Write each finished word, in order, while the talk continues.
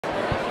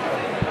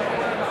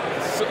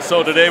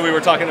So today we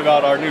were talking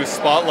about our new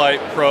Spotlight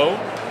Pro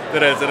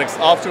that is an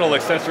optional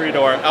accessory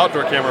to our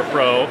Outdoor Camera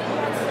Pro.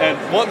 And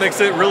what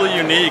makes it really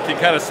unique and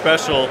kind of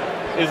special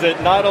is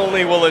that not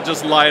only will it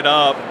just light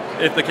up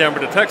if the camera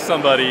detects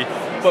somebody,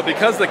 but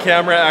because the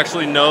camera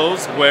actually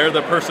knows where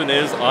the person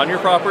is on your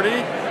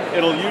property,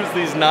 it'll use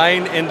these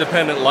 9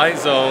 independent light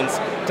zones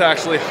to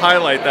actually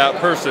highlight that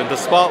person, to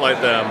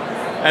spotlight them.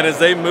 And as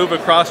they move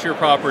across your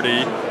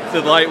property,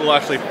 the light will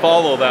actually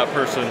follow that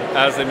person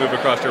as they move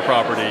across your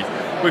property.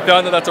 We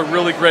found that that's a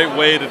really great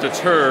way to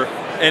deter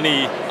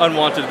any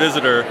unwanted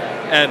visitor.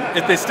 And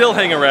if they still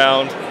hang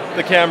around,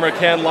 the camera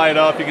can light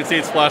up. You can see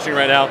it's flashing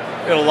right now.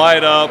 It'll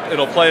light up,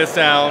 it'll play a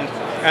sound,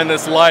 and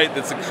this light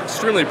that's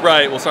extremely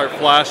bright will start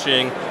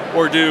flashing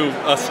or do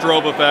a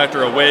strobe effect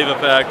or a wave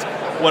effect,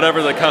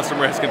 whatever the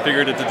customer has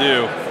configured it to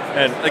do.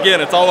 And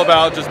again, it's all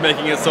about just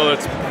making it so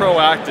it's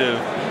proactive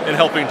in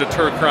helping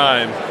deter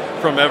crime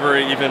from ever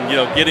even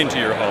getting to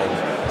your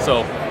home.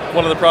 So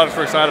one of the products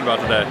we're excited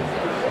about today.